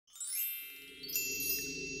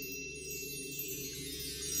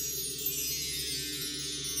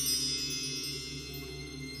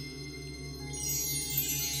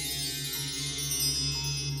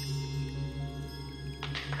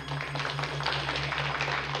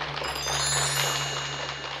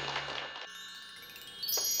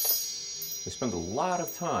spend a lot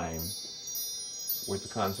of time with the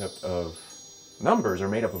concept of numbers are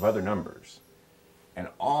made up of other numbers, and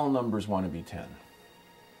all numbers want to be 10.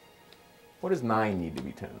 What does 9 need to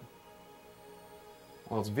be 10?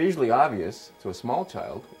 Well, it's visually obvious to a small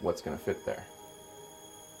child what's going to fit there.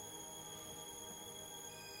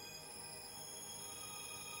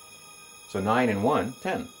 So 9 and 1,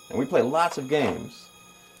 10. And we play lots of games,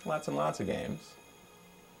 lots and lots of games,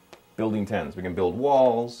 building 10s. We can build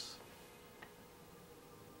walls.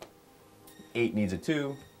 8 needs a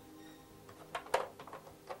 2.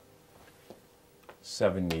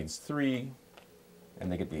 7 needs 3,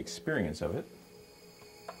 and they get the experience of it.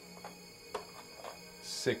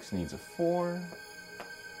 6 needs a 4.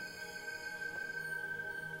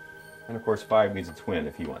 And of course 5 needs a twin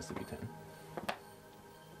if he wants to be 10.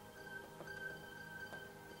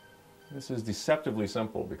 This is deceptively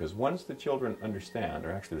simple because once the children understand,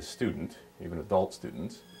 or actually the student, even adult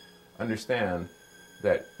students, understand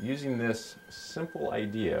that using this simple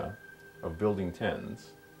idea of building 10s,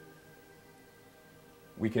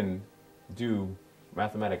 we can do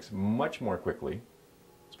mathematics much more quickly,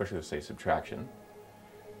 especially with, say, subtraction,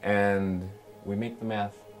 and we make the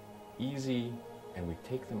math easy and we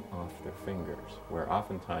take them off their fingers, where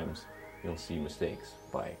oftentimes you'll see mistakes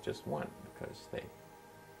by just one because they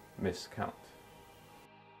miscount.